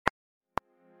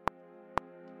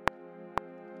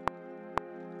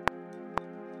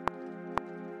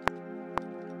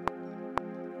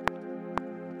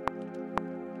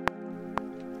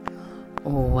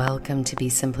Welcome to Be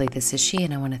Simply. This is She,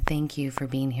 and I want to thank you for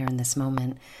being here in this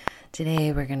moment.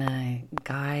 Today, we're going to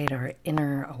guide our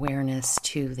inner awareness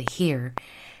to the here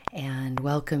and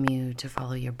welcome you to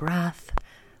follow your breath,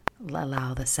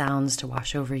 allow the sounds to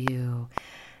wash over you,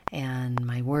 and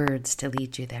my words to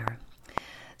lead you there.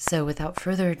 So, without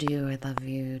further ado, I'd love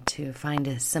you to find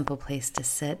a simple place to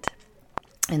sit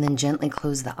and then gently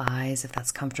close the eyes if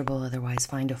that's comfortable. Otherwise,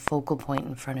 find a focal point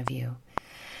in front of you.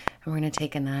 And we're going to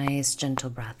take a nice,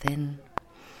 gentle breath in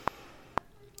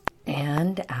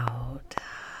and out.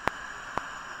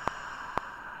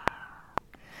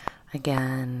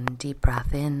 Again, deep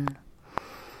breath in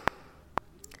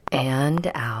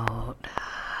and out.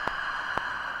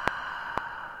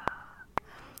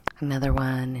 Another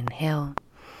one, inhale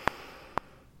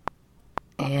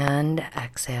and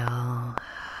exhale.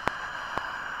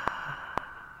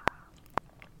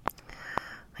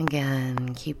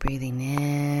 Again, keep breathing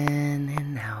in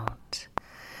and out,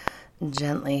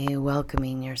 gently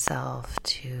welcoming yourself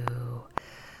to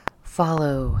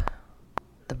follow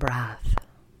the breath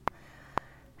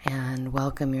and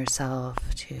welcome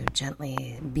yourself to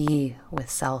gently be with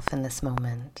self in this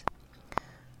moment,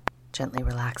 gently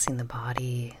relaxing the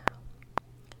body,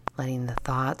 letting the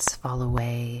thoughts fall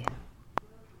away,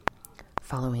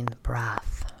 following the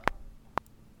breath.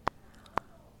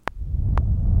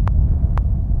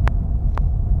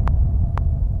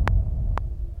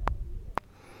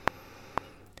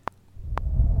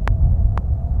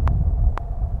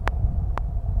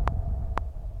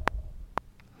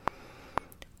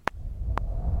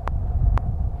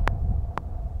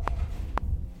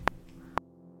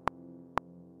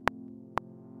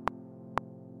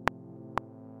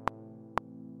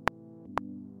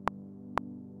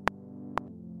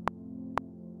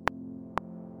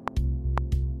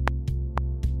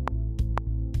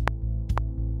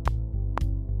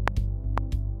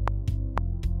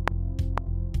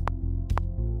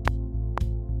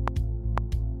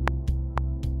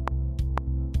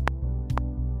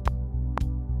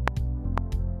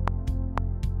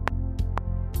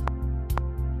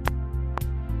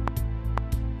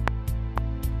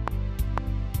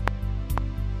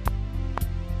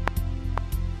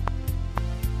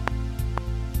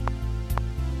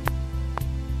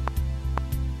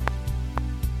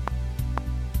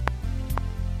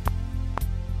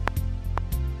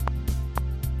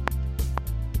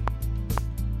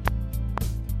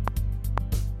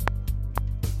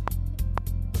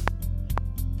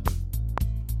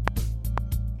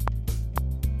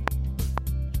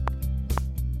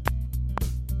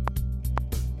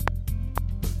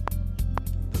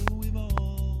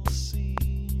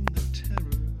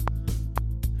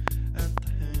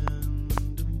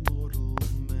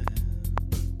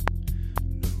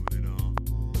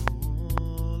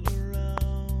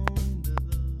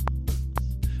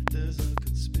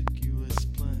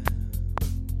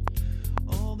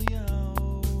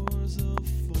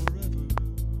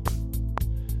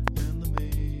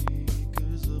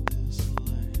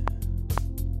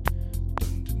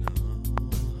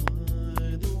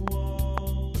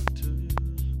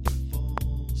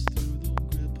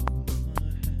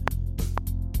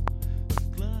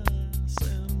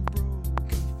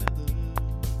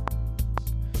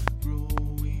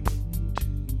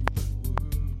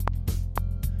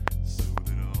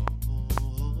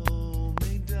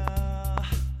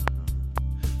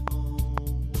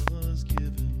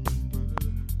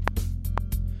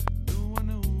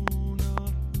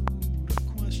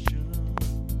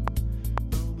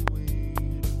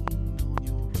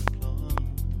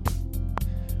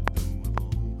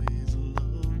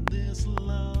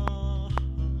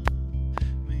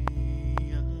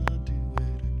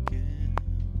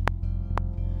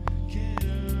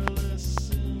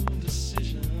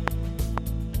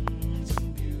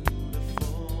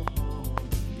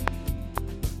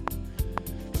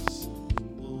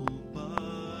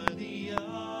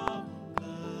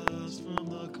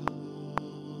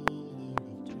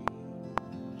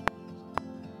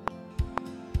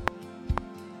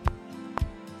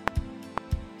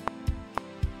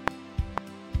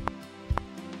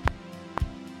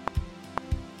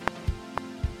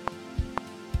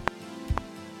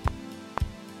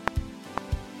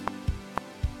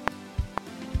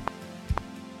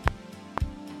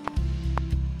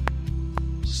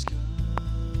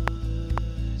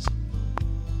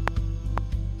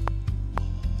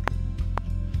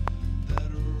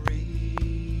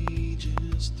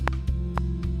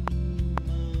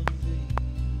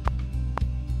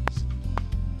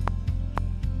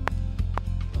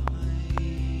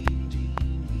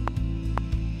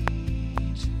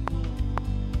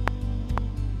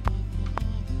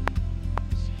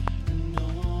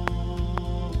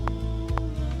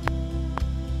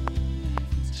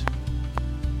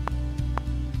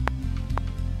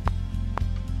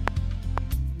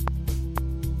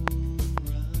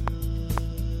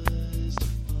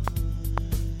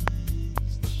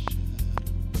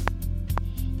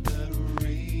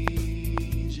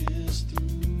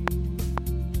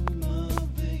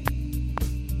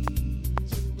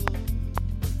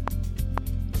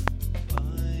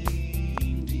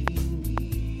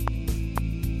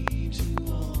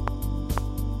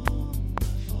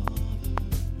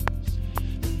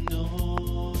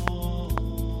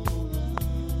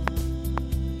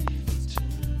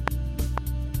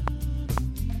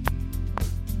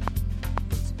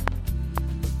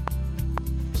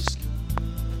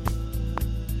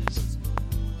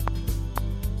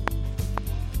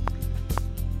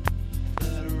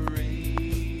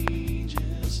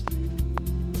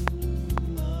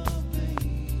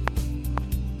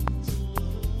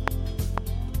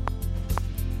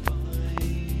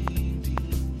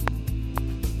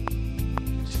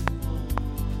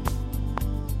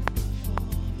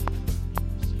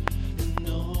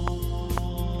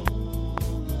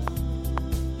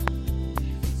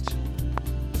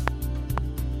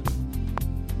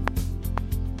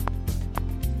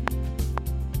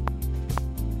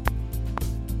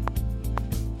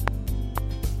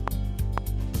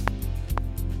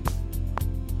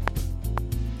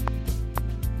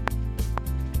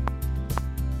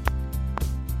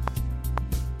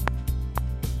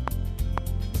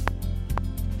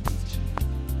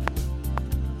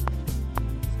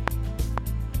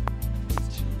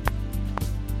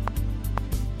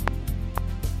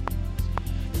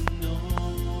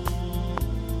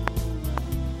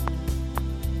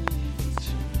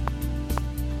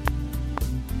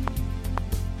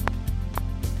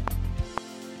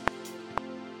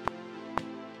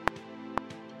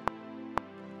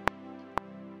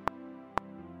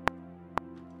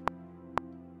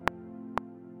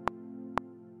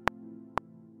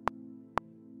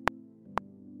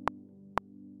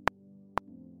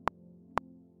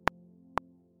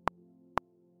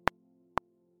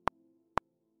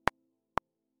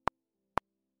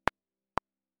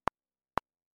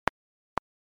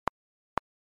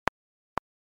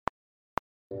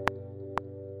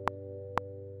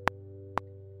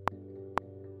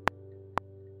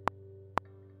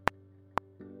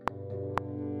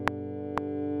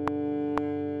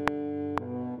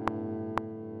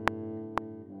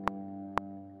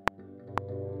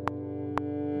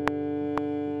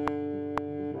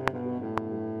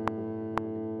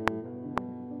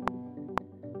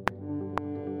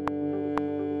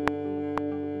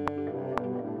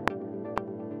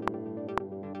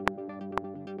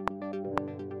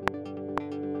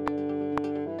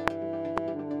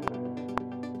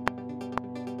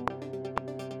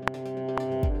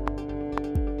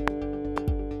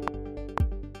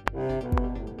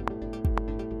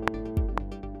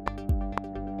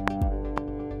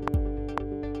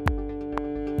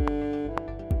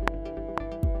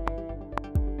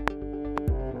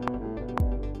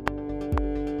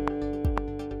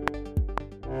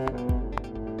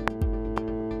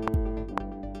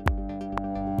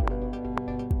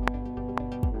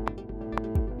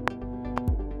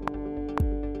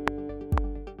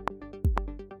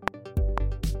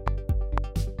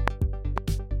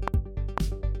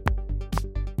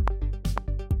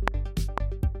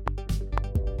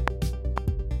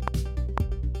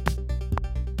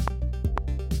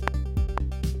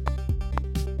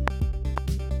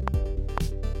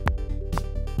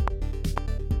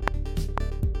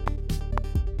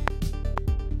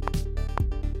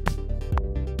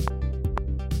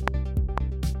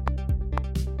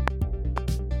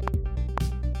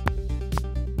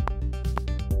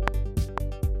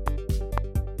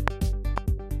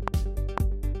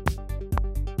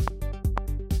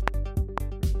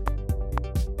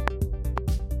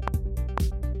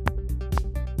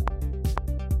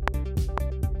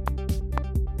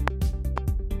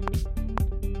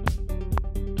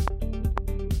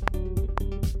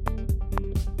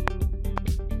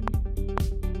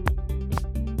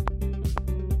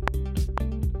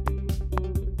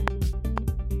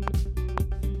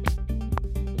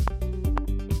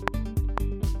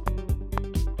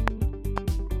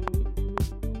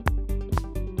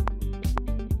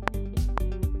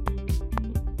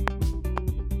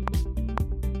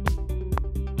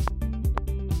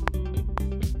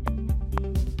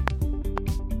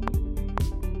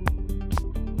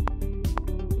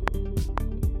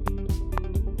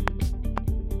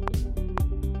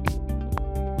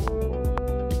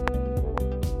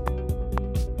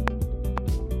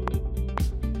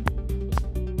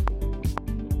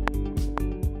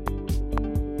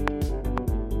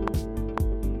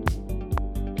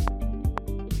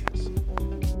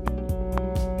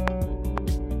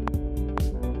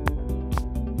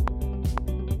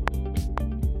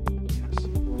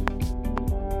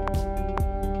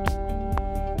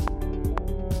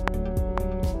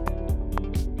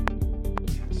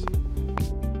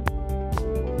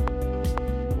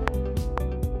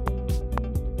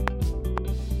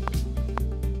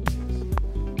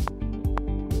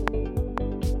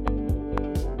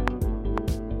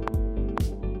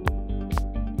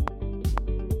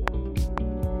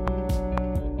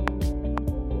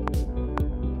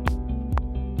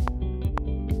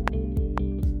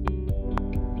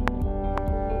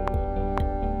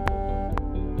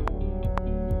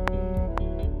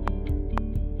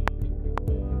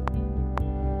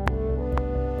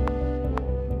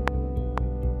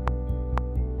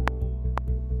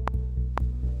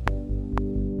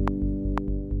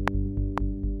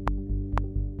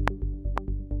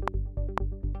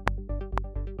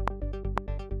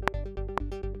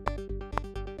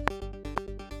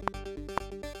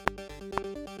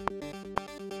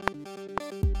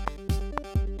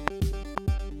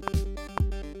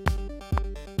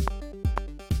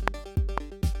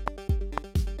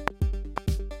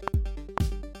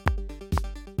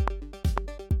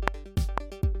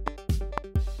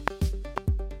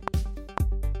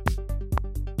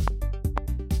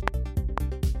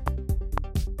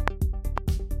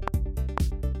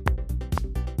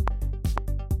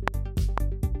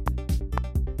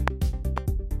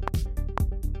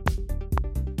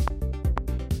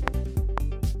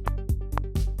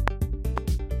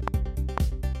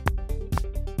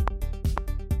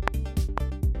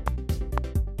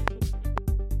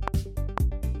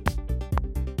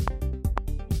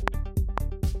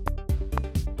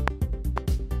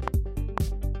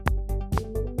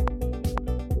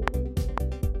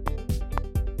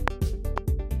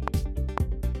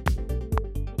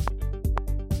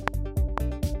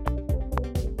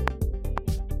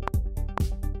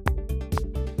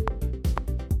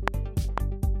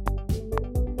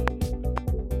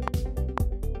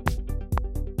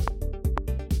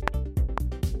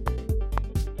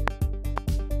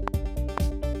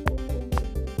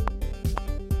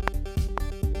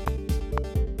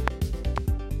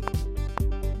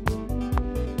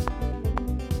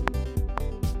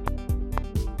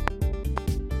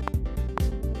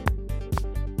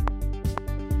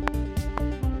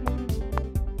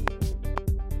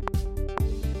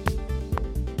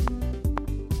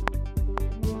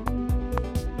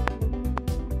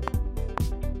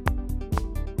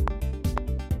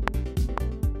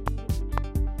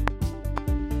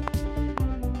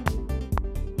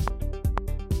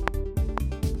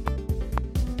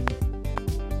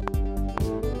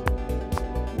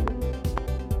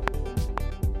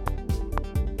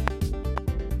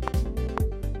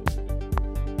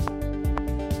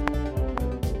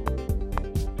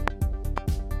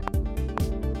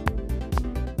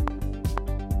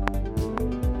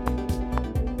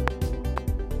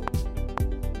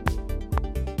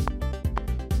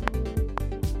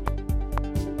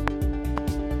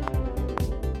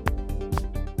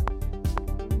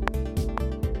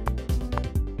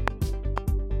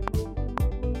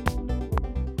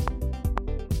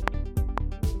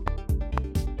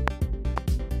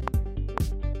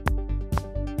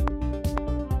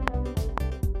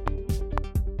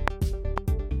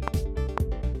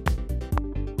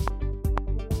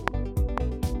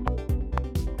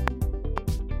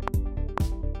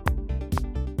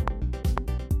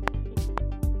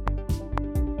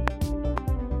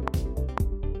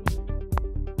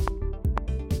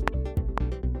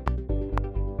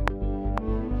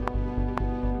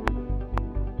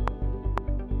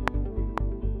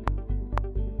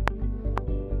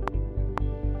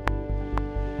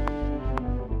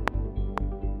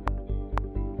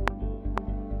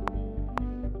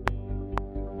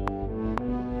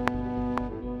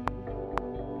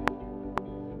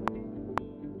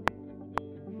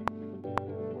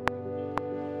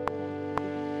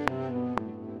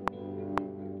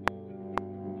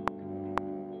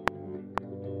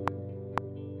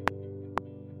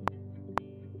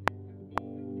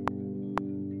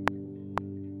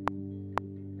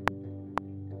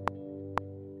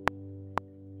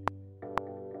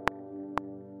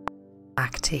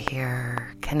 back to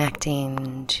here,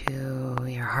 connecting to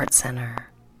your heart center.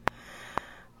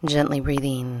 Gently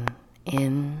breathing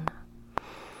in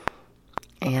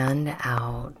and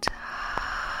out.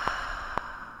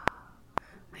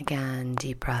 Again,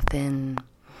 deep breath in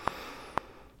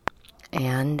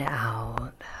and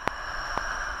out.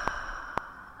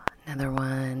 Another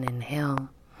one, inhale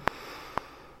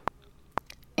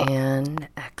and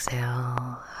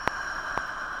exhale.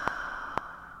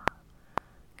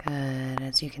 Good.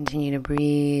 As you continue to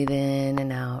breathe in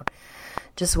and out,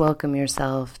 just welcome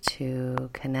yourself to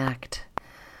connect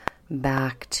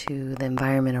back to the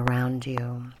environment around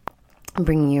you.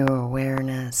 Bring your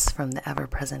awareness from the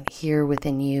ever-present here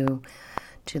within you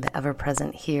to the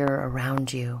ever-present here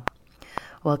around you.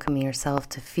 Welcome yourself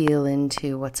to feel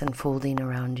into what's unfolding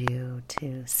around you,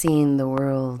 to seeing the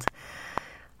world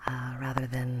rather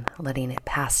than letting it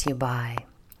pass you by.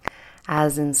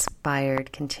 As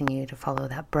inspired, continue to follow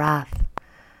that breath.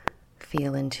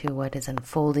 Feel into what is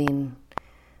unfolding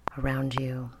around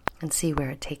you and see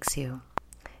where it takes you.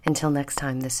 Until next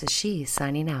time, this is She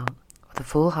signing out with a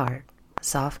full heart, a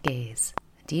soft gaze,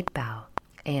 a deep bow,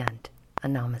 and a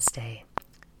namaste.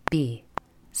 Be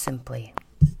simply.